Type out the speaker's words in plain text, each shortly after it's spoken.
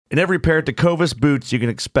In every pair of Tecovas boots, you can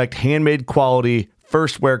expect handmade quality,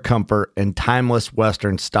 first wear comfort, and timeless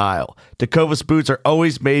Western style. Tecovas boots are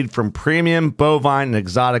always made from premium, bovine, and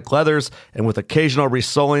exotic leathers, and with occasional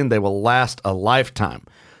resoling, they will last a lifetime.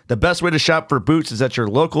 The best way to shop for boots is at your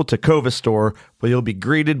local Tecovas store, where you'll be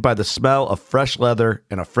greeted by the smell of fresh leather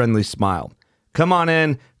and a friendly smile. Come on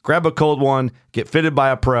in, grab a cold one, get fitted by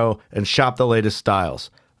a pro, and shop the latest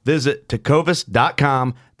styles. Visit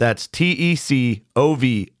tecovas.com, that's TECOVAS.com,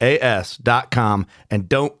 and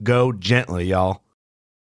don't go gently, y'all.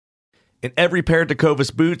 In every pair of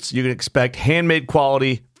Tecovas boots, you can expect handmade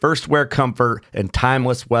quality, first wear comfort, and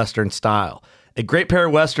timeless Western style. A great pair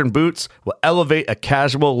of Western boots will elevate a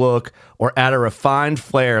casual look or add a refined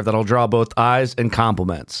flair that'll draw both eyes and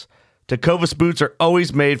compliments. Tecovas boots are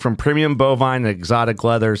always made from premium bovine and exotic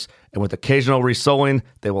leathers, and with occasional resoling,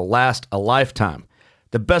 they will last a lifetime.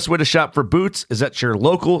 The best way to shop for boots is at your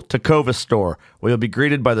local Tecovas store, where you'll be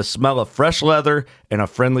greeted by the smell of fresh leather and a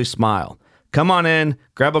friendly smile. Come on in,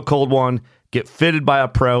 grab a cold one, get fitted by a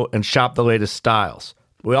pro, and shop the latest styles.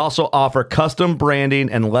 We also offer custom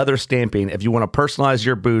branding and leather stamping if you want to personalize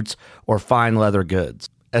your boots or fine leather goods.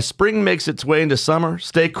 As spring makes its way into summer,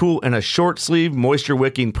 stay cool in a short sleeve,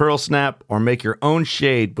 moisture-wicking pearl snap, or make your own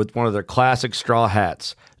shade with one of their classic straw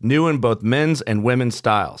hats, new in both men's and women's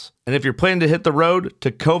styles. And if you're planning to hit the road,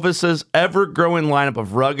 Tecovas' ever-growing lineup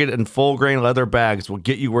of rugged and full-grain leather bags will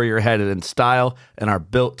get you where you're headed in style and are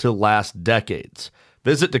built to last decades.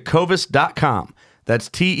 Visit tecovas.com, that's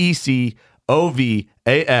TECOVAS.com,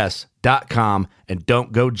 and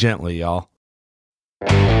don't go gently, y'all.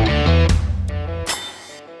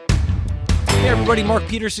 Hey everybody, Mark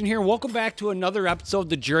Peterson here. Welcome back to another episode of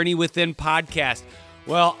the Journey Within podcast.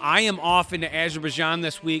 Well, I am off into Azerbaijan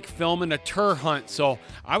this week filming a tur hunt, so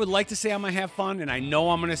I would like to say I'm going to have fun, and I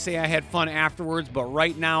know I'm going to say I had fun afterwards, but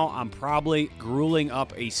right now I'm probably grueling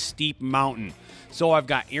up a steep mountain. So I've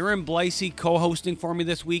got Aaron Blicey co-hosting for me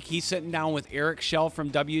this week. He's sitting down with Eric Schell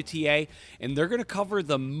from WTA, and they're going to cover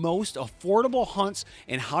the most affordable hunts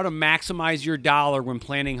and how to maximize your dollar when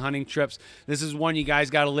planning hunting trips. This is one you guys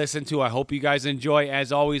got to listen to. I hope you guys enjoy.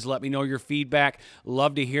 As always, let me know your feedback.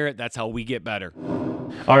 Love to hear it. That's how we get better.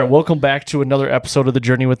 All right, welcome back to another episode of the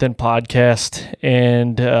Journey Within podcast.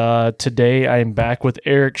 And today I am back with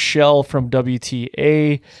Eric Schell from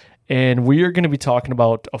WTA. And we are going to be talking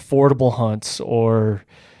about affordable hunts, or,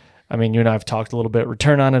 I mean, you and I have talked a little bit,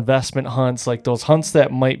 return on investment hunts, like those hunts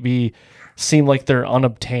that might seem like they're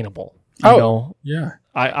unobtainable. You know? Yeah.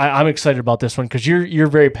 I'm excited about this one because you're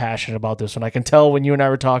very passionate about this one. I can tell when you and I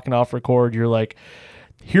were talking off record, you're like,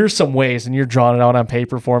 here's some ways, and you're drawing it out on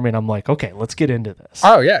paper for me, and I'm like, okay, let's get into this.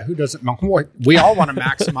 Oh, yeah. Who doesn't? We all want to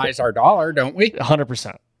maximize our dollar, don't we?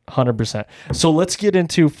 100%. 100%. So let's get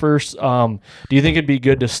into first. Do you think it'd be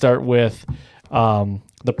good to start with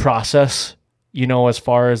the process? You know, as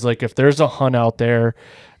far as like if there's a hunt out there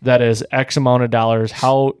that is X amount of dollars,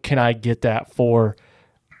 how can I get that for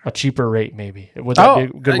a cheaper rate? Maybe would that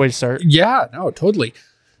be a good way to start? Yeah, no, totally.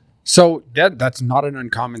 So that's not an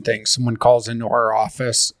uncommon thing. Someone calls into our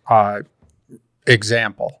office.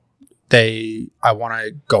 Example, I want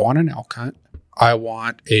to go on an elk hunt. I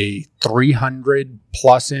want a 300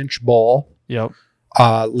 plus inch bull. Yep.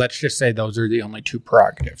 Let's just say those are the only two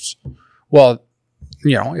prerogatives. Well,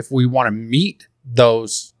 you know, if we want to meet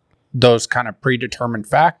those kind of predetermined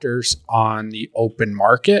factors on the open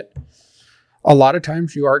market, a lot of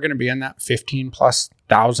times you are going to be in that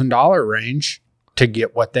 $15,000+ range to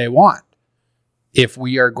get what they want. If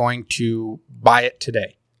we are going to buy it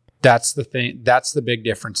today. That's the thing. That's the big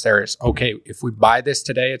difference there is, okay, if we buy this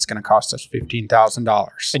today, it's going to cost us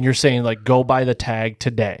 $15,000. And you're saying like, go buy the tag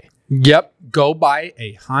today. Yep. Go buy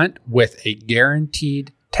a hunt with a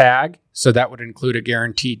guaranteed tag. So that would include a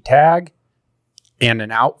guaranteed tag and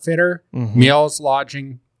an outfitter, meals,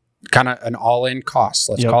 lodging, kind of an all-in cost.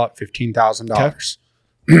 Let's call it $15,000.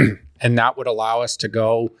 Okay. And that would allow us to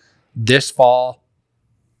go this fall.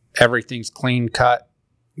 Everything's clean cut.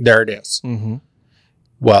 There it is. Mm-hmm.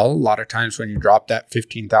 Well, a lot of times when you drop that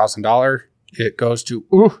 $15,000, it goes to,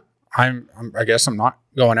 I guess I'm not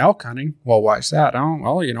going elk hunting. Well, why is that? Oh,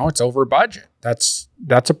 well, you know, it's over budget. That's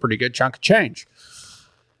a pretty good chunk of change.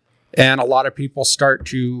 And a lot of people start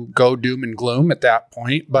to go doom and gloom at that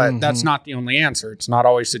point, but that's not the only answer. It's not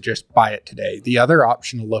always to just buy it today. The other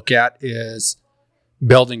option to look at is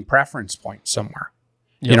building preference points somewhere.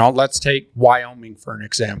 Yep. You know, let's take Wyoming for an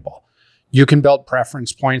example. You can build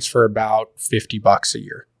preference points for about $50 a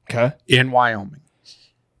year. Okay. In Wyoming.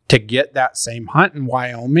 To get that same hunt in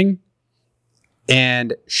Wyoming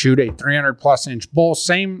and shoot a 300 plus inch bull,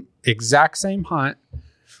 exact same hunt,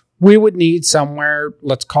 we would need somewhere,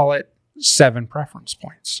 let's call it 7 preference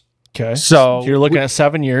points. Okay. So you're looking at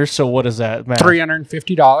 7 years. So what is that? Math?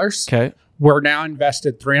 $350. Okay. We're now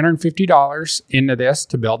invested $350 into this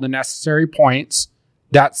to build the necessary points.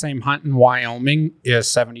 That same hunt in Wyoming is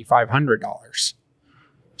 $7,500.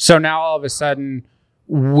 So now all of a sudden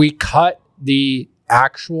we cut the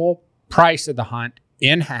actual price of the hunt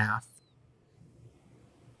in half,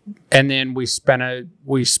 and then we spent a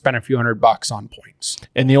few $100 on points.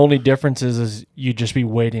 And the only difference is you just be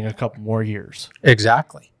waiting a couple more years.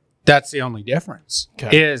 Exactly. That's the only difference.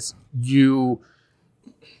 Okay. Is you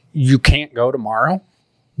can't go tomorrow,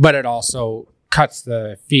 but it also cuts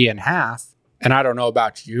the fee in half. And I don't know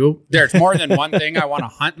about you. There's more than one thing I want to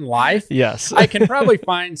hunt in life. Yes. I can probably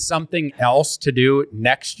find something else to do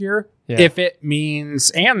next year if it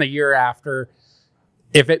means, and the year after,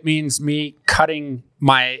 if it means me cutting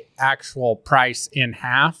my actual price in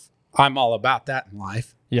half. I'm all about that in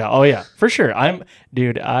life. Yeah. Oh yeah, for sure.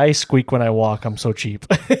 Dude, I squeak when I walk. I'm so cheap.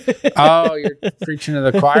 Oh, you're preaching to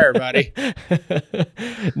the choir, buddy.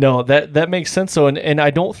 No, that makes sense. So, and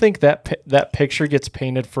I don't think that picture gets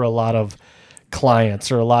painted for a lot of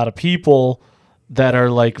clients or a lot of people that are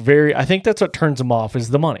like I think that's what turns them off is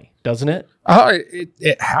the money, doesn't it? Oh,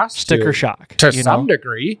 it has Sticker shock. To some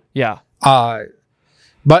degree. Yeah.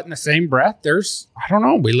 But in the same breath, I don't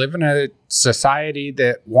know, we live in a society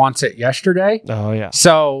that wants it yesterday. Oh, yeah.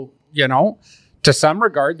 So, to some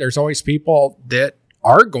regard, there's always people that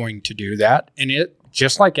are going to do that. And it,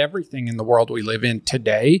 just like everything in the world we live in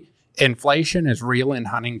today, inflation is real in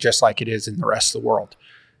hunting just like it is in the rest of the world.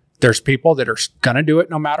 There's people that are going to do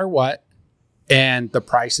it no matter what. And the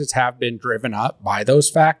prices have been driven up by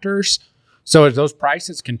those factors. So as those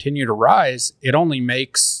prices continue to rise, it only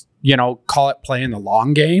makes, call it playing the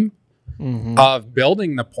long game of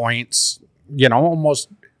building the points, almost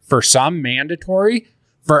for some mandatory.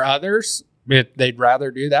 For others, they'd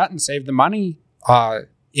rather do that and save the money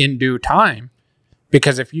in due time.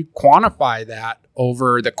 Because if you quantify that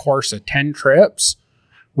over the course of 10 trips,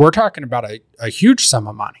 we're talking about a huge sum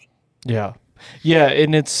of money. Yeah. Yeah.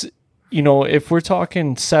 And it's, if we're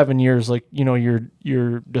talking 7 years, like,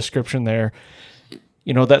 your description there,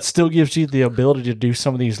 that still gives you the ability to do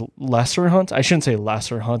some of these lesser hunts. I shouldn't say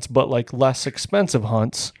lesser hunts, but like less expensive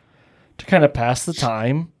hunts to kind of pass the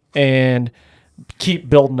time and keep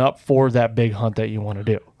building up for that big hunt that you want to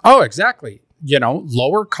do. Oh, exactly.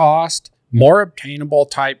 Lower cost, more obtainable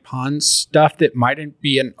type hunts, stuff that mightn't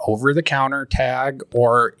be an over-the-counter tag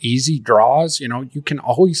or easy draws. You can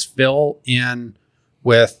always fill in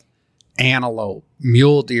with antelope,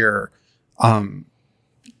 mule deer,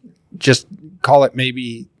 just call it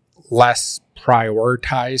maybe less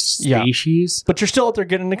prioritized species. But you're still out there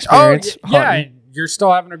getting experience. Yeah, you're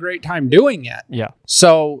still having a great time doing it. Yeah.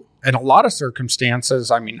 So in a lot of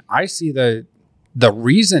circumstances, I see the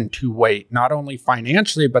reason to wait, not only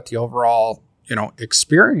financially, but the overall,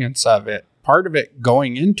 experience of it. Part of it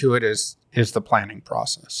going into it is the planning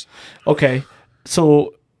process. Okay.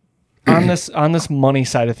 So on this money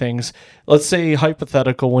side of things, let's say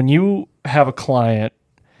hypothetical, when you have a client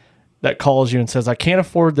that calls you and says, I can't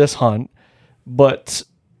afford this hunt, but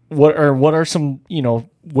what are some,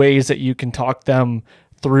 ways that you can talk them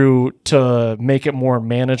through to make it more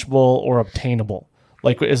manageable or obtainable?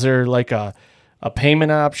 Like, is there like a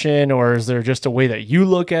payment option, or is there just a way that you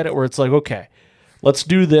look at it where it's like, okay, let's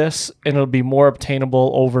do this and it'll be more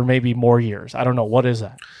obtainable over maybe more years? I don't know. What is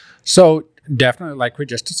that? So definitely, like we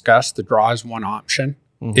just discussed, the draw is one option.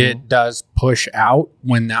 Mm-hmm. It does push out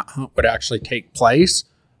when that hunt would actually take place,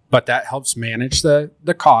 but that helps manage the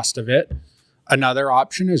cost of it. Another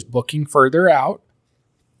option is booking further out.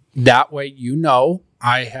 That way,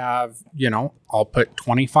 I have, I'll put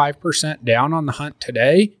 25% down on the hunt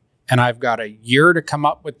today, and I've got a year to come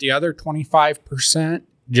up with the other 25%.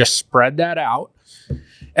 Just spread that out.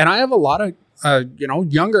 And I have a lot of,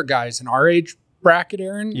 younger guys in our age bracket,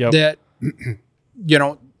 Aaron, that,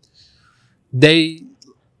 they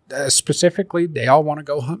specifically, they all want to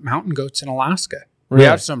go hunt mountain goats in Alaska. Really? We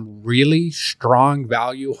have some really strong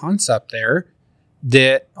value hunts up there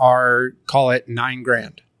that are, call it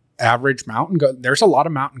 $9,000. Average mountain goat. There's a lot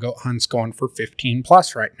of mountain goat hunts going for 15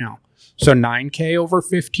 plus right now. So $9,000 over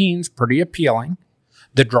 15 is pretty appealing.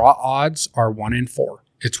 The draw odds are 1 in 4.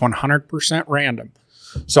 It's 100% random.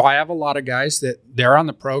 So I have a lot of guys that they're on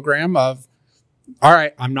the program of, all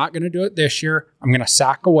right, I'm not going to do it this year. I'm going to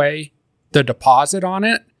sack away the deposit on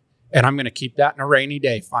it, and I'm going to keep that in a rainy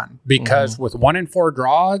day fund, because with 1 in 4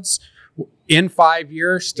 draw odds in 5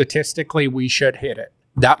 years, statistically, we should hit it.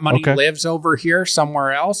 That money lives over here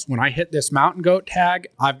somewhere else. When I hit this mountain goat tag,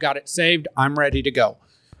 I've got it saved. I'm ready to go.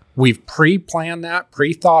 We've pre-planned that,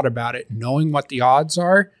 pre-thought about it, knowing what the odds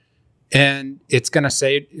are. And it's going to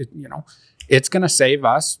save, it's going to save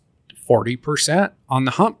us 40% on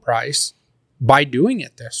the hunt price by doing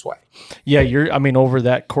it this way. Yeah, over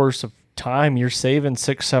that course of time, you're saving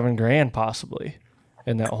 $6-7 possibly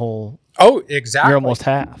in that whole. Oh, exactly. You're almost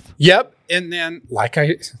half. Yep. And then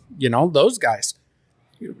those guys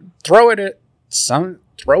throw it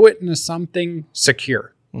into something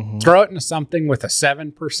secure. Mm-hmm. Throw it into something with a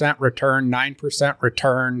 7% return, 9%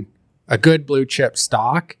 return, a good blue chip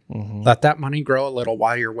stock. Mm-hmm. Let that money grow a little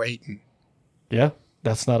while you're waiting. Yeah,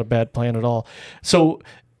 that's not a bad plan at all. So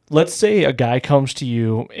let's say a guy comes to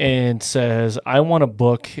you and says, I want to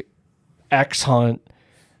book X hunt,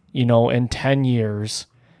 in 10 years,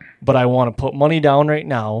 but I want to put money down right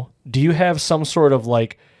now. Do you have some sort of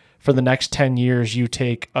for the next 10 years, you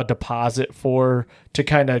take a deposit to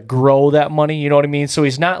kind of grow that money? You know what I mean? So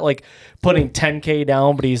he's not putting $10K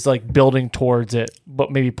down, but he's building towards it,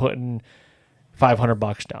 but maybe putting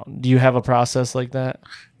 $500 down. Do you have a process like that?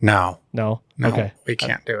 No. Okay. We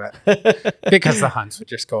can't do it because the hunts would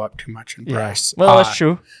just go up too much in price. Well, that's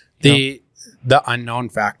true. The unknown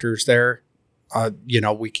factors there,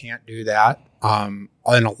 we can't do that. In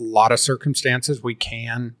a lot of circumstances, we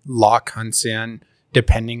can lock hunts in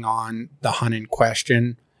depending on the hunt in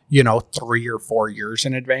question, 3 or 4 years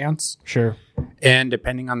in advance. Sure. And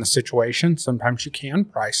depending on the situation, sometimes you can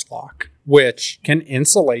price lock, which can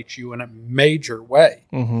insulate you in a major way.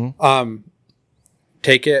 Mm-hmm.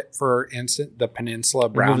 Take it, for instance, the Peninsula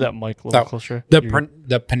brown. Move that mic a little closer.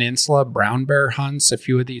 The Peninsula brown bear hunts, a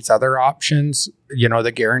few of these other options,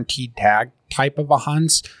 the guaranteed tag type of a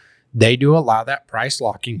hunts, they do allow that price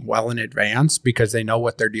locking well in advance because they know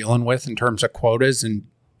what they're dealing with in terms of quotas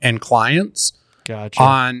and clients.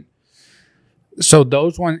 Gotcha. So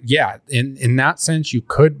those ones, yeah, in that sense, you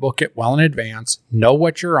could book it well in advance, know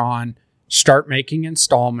what you're on, start making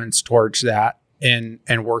installments towards that and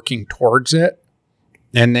working towards it.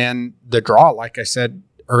 And then the draw, like I said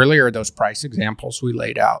earlier, those price examples we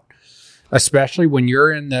laid out, especially when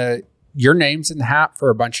you're your name's in the hat for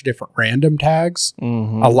a bunch of different random tags.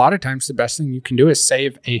 Mm-hmm. A lot of times the best thing you can do is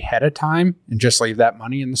save ahead of time and just leave that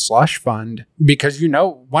money in the slush fund because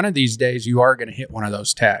one of these days you are going to hit one of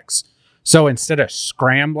those tags. So instead of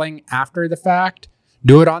scrambling after the fact,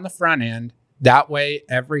 do it on the front end. That way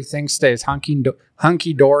everything stays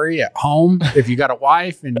hunky-dory at home. If you got a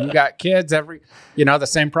wife and you got kids, the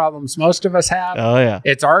same problems most of us have. Oh, yeah.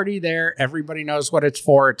 It's already there. Everybody knows what it's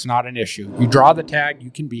for. It's not an issue. You draw the tag,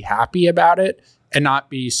 you can be happy about it and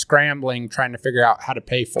not be scrambling trying to figure out how to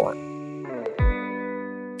pay for it.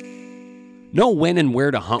 Know when and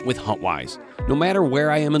where to hunt with HuntWise. No matter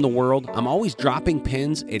where I am in the world, I'm always dropping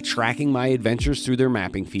pins and tracking my adventures through their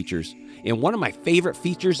mapping features. And one of my favorite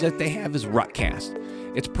features that they have is Rutcast.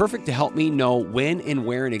 It's perfect to help me know when and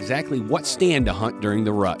where and exactly what stand to hunt during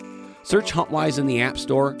the rut. Search HuntWise in the App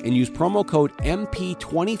Store and use promo code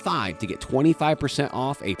MP25 to get 25%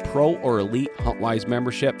 off a Pro or Elite HuntWise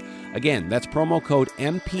membership. Again, that's promo code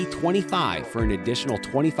MP25 for an additional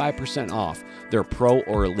 25% off their Pro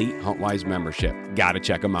or Elite HuntWise membership. Gotta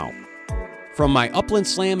check them out. From my Upland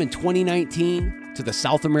Slam in 2019 to the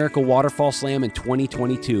South America Waterfall Slam in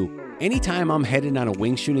 2022, anytime I'm headed on a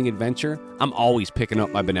wing shooting adventure, I'm always picking up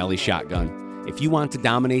my Benelli shotgun. If you want to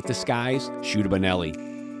dominate the skies, shoot a Benelli.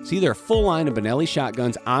 See their full line of Benelli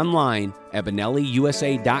shotguns online at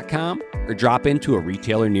BenelliUSA.com or drop into a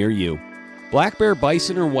retailer near you. Black bear,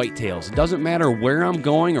 bison, or whitetails, it doesn't matter where I'm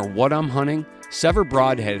going or what I'm hunting, Sever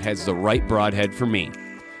Broadhead has the right broadhead for me.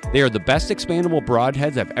 They are the best expandable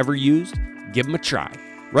broadheads I've ever used. Give them a try.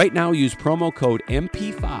 Right now, use promo code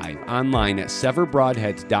MP5 online at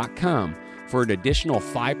SeverBroadheads.com for an additional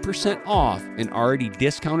 5% off an already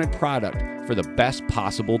discounted product for the best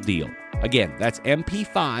possible deal. Again, that's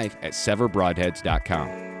MP5 at SeverBroadheads.com.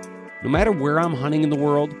 No matter where I'm hunting in the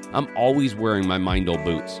world, I'm always wearing my Mindle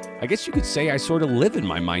boots. I guess you could say I sort of live in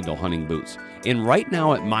my Mindle hunting boots. And right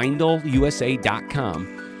now at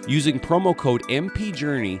MindleUSA.com, using promo code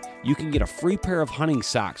MPJourney, you can get a free pair of hunting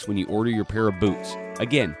socks when you order your pair of boots.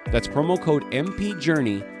 Again, that's promo code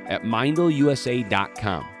MPJourney at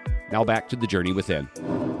MindleUSA.com. Now back to the journey within.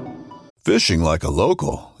 Fishing like a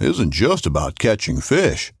local isn't just about catching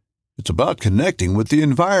fish. It's about connecting with the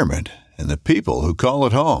environment and the people who call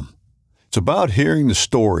it home. It's about hearing the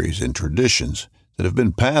stories and traditions that have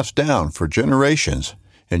been passed down for generations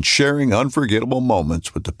and sharing unforgettable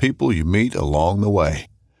moments with the people you meet along the way.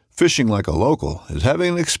 Fishing like a local is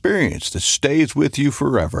having an experience that stays with you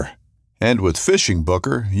forever. And with Fishing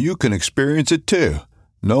Booker, you can experience it too,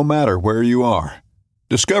 no matter where you are.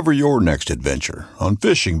 Discover your next adventure on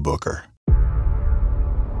Fishing Booker.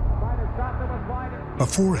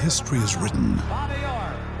 Before history is written,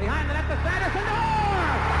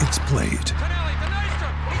 It's played.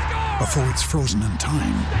 Before it's frozen in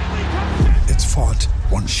time, it's fought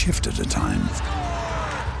one shift at a time.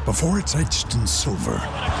 Before it's etched in silver,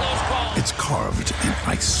 it's carved in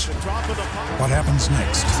ice. What happens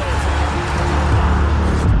next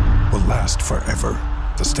will last forever.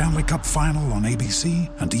 The Stanley Cup Final on ABC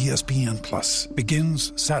and ESPN Plus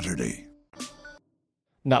begins Saturday.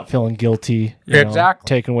 Not feeling guilty, you know,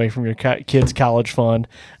 taken away from your kid's college fund,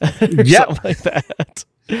 something like that.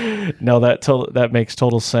 No, that makes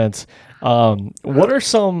total sense. What are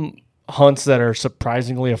some hunts that are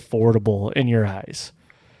surprisingly affordable in your eyes?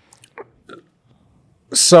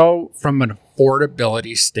 So, from an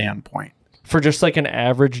affordability standpoint, for just like an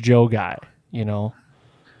average Joe guy, you know,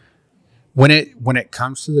 when it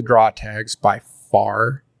comes to the draw tags, by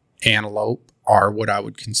far, antelope are what I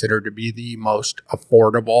would consider to be the most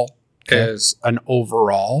affordable as an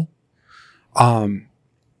overall.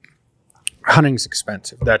 Hunting's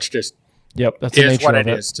expensive. That's just that's the nature what of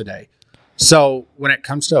it is today. So when it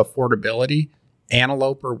comes to affordability,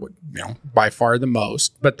 antelope are by far the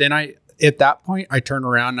most. But then at that point I turn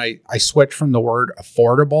around, I switch from the word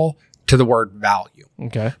affordable to the word value.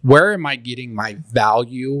 Okay. Where am I getting my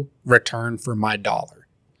value return for my dollar?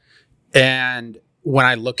 And when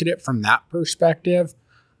I look at it from that perspective,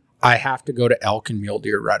 I have to go to elk and mule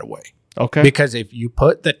deer right away. Okay. Because if you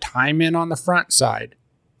put the time in on the front side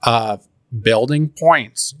of building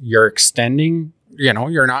points, you're extending,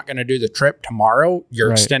 you're not going to do the trip tomorrow.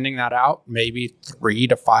 You're extending that out maybe 3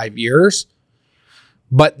 to 5 years.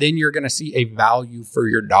 But then you're going to see a value for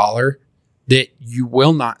your dollar that you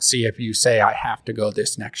will not see if you say, I have to go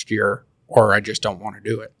this next year or I just don't want to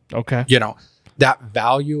do it. Okay. That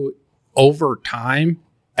value over time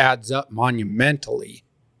adds up monumentally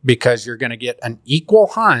because you're going to get an equal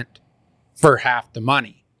hunt for half the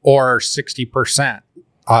money or 60%,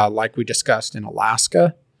 like we discussed in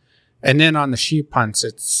Alaska. And then on the sheep hunts,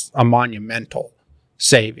 it's a monumental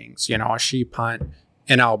savings. A sheep hunt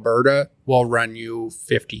in Alberta will run you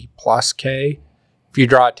 50 plus K. If you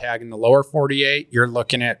draw a tag in the lower 48, you're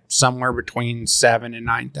looking at somewhere between $7,000 and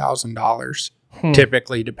 $9,000,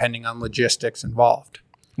 typically depending on logistics involved.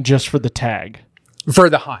 Just for the tag? For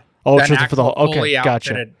the hunt. Oh, just for the fully okay,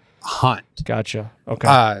 gotcha. outfitted hunt. Gotcha.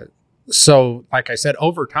 Okay. So, like I said,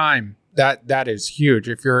 over time, that is huge.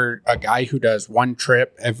 If you're a guy who does one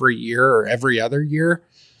trip every year or every other year,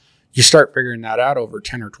 you start figuring that out over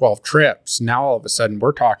 10 or 12 trips. Now, all of a sudden,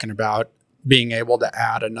 we're talking about being able to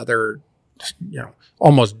add another,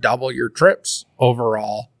 almost double your trips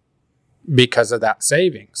overall because of that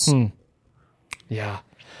savings. Yeah.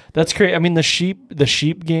 That's great. I mean, the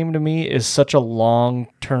sheep game to me is such a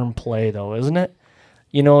long-term play, though, isn't it?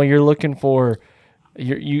 You're looking for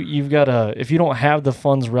you've got to, if you don't have the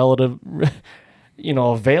funds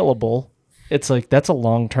available, it's like that's a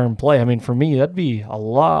long-term play. I mean, for me, that'd be a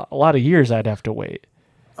lot of years I'd have to wait.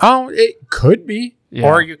 Oh, it could be,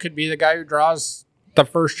 or you could be the guy who draws the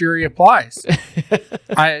first year he applies.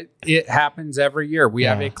 It happens every year. We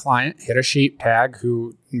have a client hit a sheep tag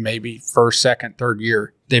who maybe first, second, third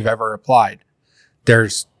year they've ever applied.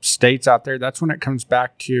 There's states out there. That's when it comes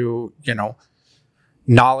back to,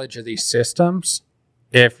 knowledge of these systems.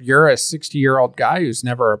 If you're a 60-year-old guy who's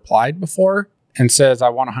never applied before and says, I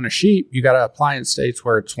want to hunt a sheep, you got to apply in states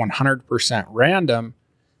where it's 100% random,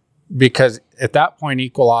 because at that point,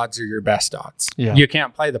 equal odds are your best odds. Yeah. You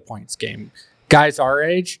can't play the points game. Guys our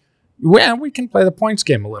age, well, we can play the points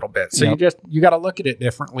game a little bit. So you got to look at it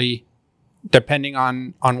differently depending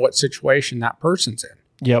on what situation that person's in.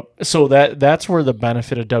 Yep. So that's where the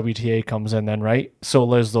benefit of WTA comes in then, right? So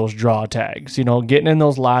there's those draw tags, getting in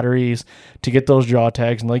those lotteries to get those draw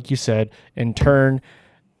tags. And like you said, in turn,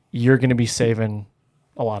 you're going to be saving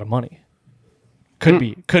a lot of money. Could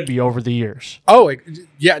be over the years. Oh,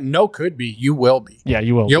 yeah. No, could be. You will be. Yeah,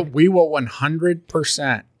 you will. We will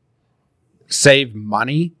 100% save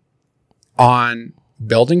money on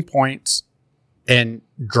building points and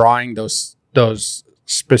drawing those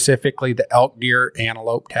specifically the elk, deer,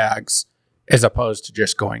 antelope tags, as opposed to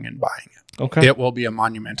just going and buying it. Okay. It will be a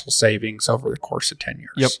monumental savings over the course of 10 years.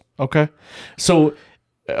 Yep. Okay. So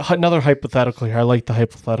another hypothetical here. I like the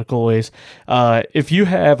hypothetical ways. If you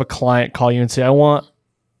have a client call you and say, I want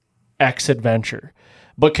X adventure,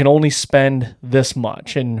 but can only spend this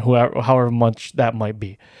much, and however much that might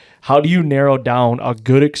be, how do you narrow down a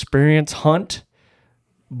good experience hunt,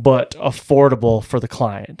 but affordable for the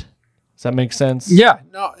client? Does that make sense? Yeah.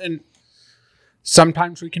 No, and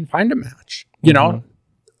sometimes we can find a match.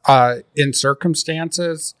 In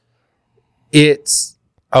circumstances, it's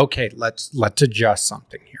okay. Let's adjust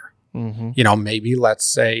something here. Mm-hmm. Maybe let's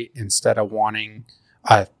say instead of wanting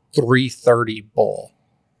a 330 bull,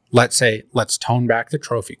 let's say, let's tone back the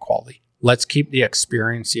trophy quality. Let's keep the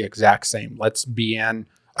experience the exact same. Let's be in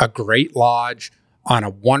a great lodge on a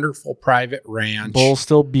wonderful private ranch. Bull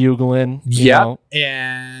still bugling. Yeah.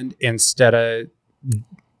 And instead of,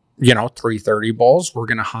 330 bulls, we're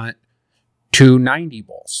going to hunt 290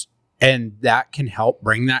 bulls. And that can help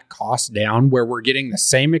bring that cost down where we're getting the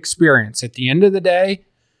same experience. At the end of the day,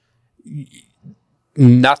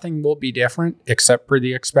 nothing will be different except for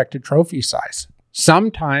the expected trophy size.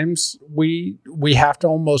 Sometimes we have to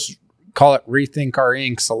almost call it rethink our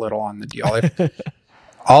inks a little on the deal. If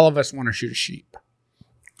all of us want to shoot a sheep,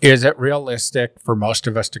 is it realistic for most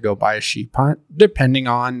of us to go buy a sheep hunt? Depending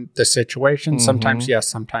on the situation, sometimes yes,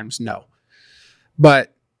 sometimes no.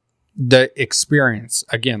 But the experience,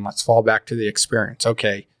 again, let's fall back to the experience.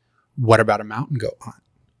 Okay, what about a mountain goat hunt?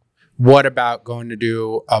 What about going to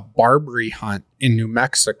do a Barbary hunt in New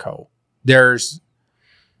Mexico? There's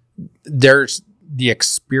the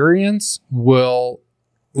experience will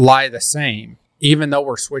lie the same, even though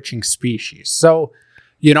we're switching species. So,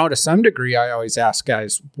 to some degree, I always ask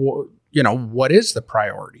guys, what is the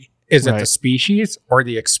priority? Is it the species or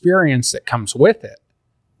the experience that comes with it?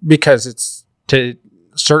 Because it's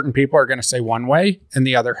certain people are going to say one way and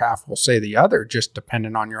the other half will say the other, just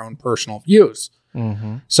depending on your own personal views.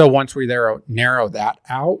 So once we narrow that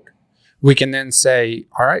out, we can then say,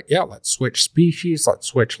 all right, yeah, let's switch species, let's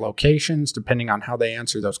switch locations, depending on how they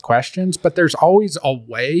answer those questions. But there's always a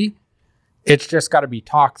way. It's just got to be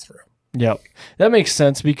talked through. Yep. That makes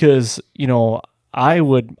sense because, I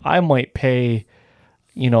might pay,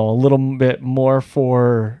 a little bit more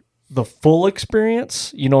for the full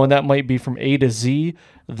experience, and that might be from A to Z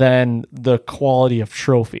than the quality of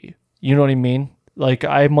trophy. You know what I mean? Like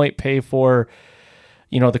I might pay for,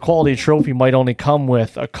 the quality of trophy might only come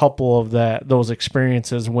with a couple of those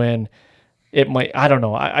experiences when it might, I don't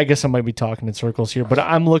know. I guess I might be talking in circles here, but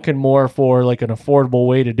I'm looking more for like an affordable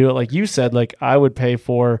way to do it. Like you said, like I would pay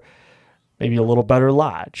for maybe a little better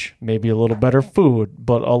lodge, maybe a little better food,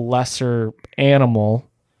 but a lesser animal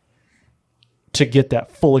to get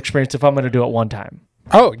that full experience if I'm going to do it one time.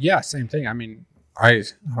 Oh yeah. Same thing. I mean, I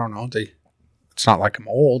don't know. It's not like I'm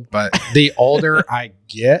old, but the older I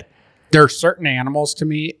get, there are certain animals to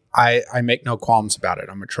me, I make no qualms about it.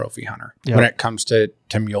 I'm a trophy hunter. Yep. When it comes to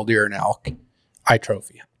mule deer and elk, I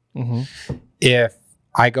trophy hunt. If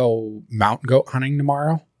I go mountain goat hunting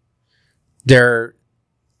tomorrow,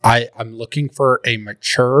 I'm looking for a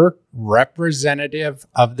mature representative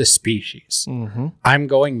of the species. I'm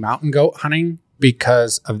going mountain goat hunting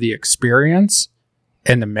because of the experience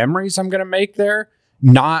and the memories I'm going to make there,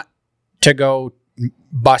 not to go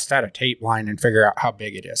bust out a tape line and figure out how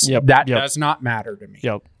big it is. That does not matter to me.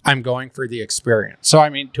 I'm going for the experience. So, I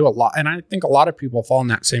mean, and I think a lot of people fall in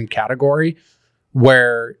that same category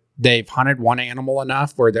where they've hunted one animal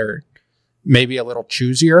enough where they're maybe a little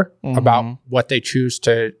choosier about what they choose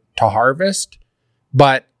to harvest,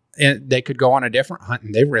 but they could go on a different hunt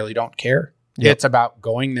and they really don't care. It's about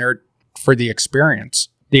going there for the experience.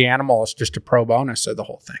 The animal is just a pro bonus of the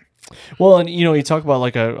whole thing. Well, and you talk about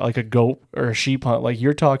like a goat or a sheep hunt, like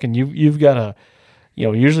you're talking, you've got to,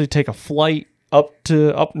 usually take a flight up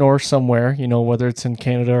north somewhere, whether it's in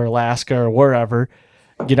Canada or Alaska or wherever,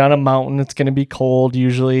 get on a mountain. It's going to be cold.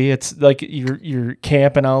 Usually it's like you're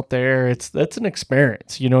camping out there. That's an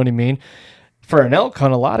experience. You know what I mean? For an elk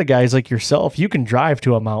hunt, a lot of guys like yourself, you can drive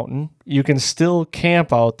to a mountain. You can still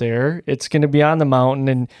camp out there. It's going to be on the mountain,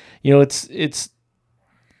 and it's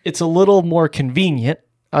a little more convenient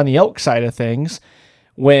on the elk side of things.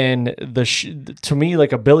 When to me,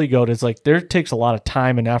 like a billy goat is like there takes a lot of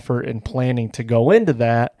time and effort and planning to go into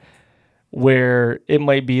that. Where it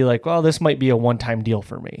might be like, well, this might be a one-time deal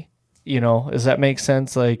for me. Does that make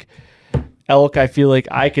sense? Like elk, I feel like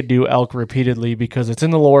I could do elk repeatedly because it's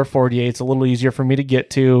in the lower 48. It's a little easier for me to get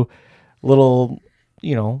to, a little,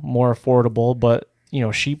 more affordable. But,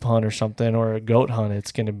 sheep hunt or something or a goat hunt,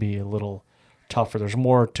 it's going to be a little tougher. There's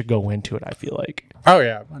more to go into it, I feel like. Oh,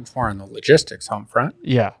 yeah. Much more on the logistics home front.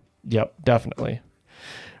 Yeah. Yep. Definitely.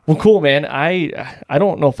 Well, cool, man. I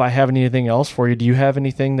don't know if I have anything else for you. Do you have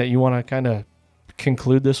anything that you want to kind of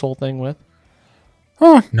conclude this whole thing with?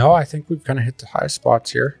 Oh, no, I think we've kind of hit the high spots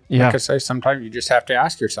here. Yeah. Like I say, sometimes you just have to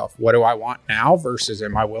ask yourself, what do I want now versus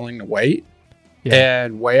am I willing to wait? Yeah.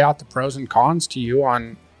 And weigh out the pros and cons to you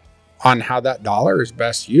on how that dollar is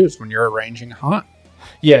best used when you're arranging a hunt.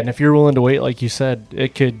 Yeah, and if you're willing to wait, like you said,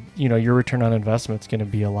 it could, your return on investment is going to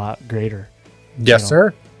be a lot greater. Yes,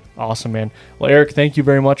 sir. Awesome, man. Well, Eric, thank you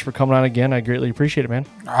very much for coming on again. I greatly appreciate it, man.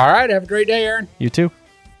 All right. Have a great day, Aaron. You too.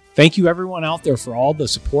 Thank you, everyone out there, for all the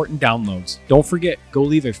support and downloads. Don't forget, go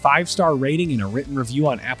leave a 5-star rating and a written review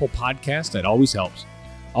on Apple Podcasts. That always helps.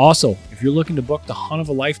 Also, if you're looking to book the hunt of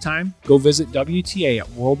a lifetime, go visit WTA at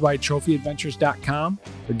worldwidetrophyadventures.com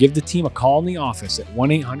or give the team a call in the office at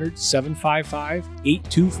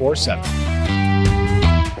 1-800-755-8247.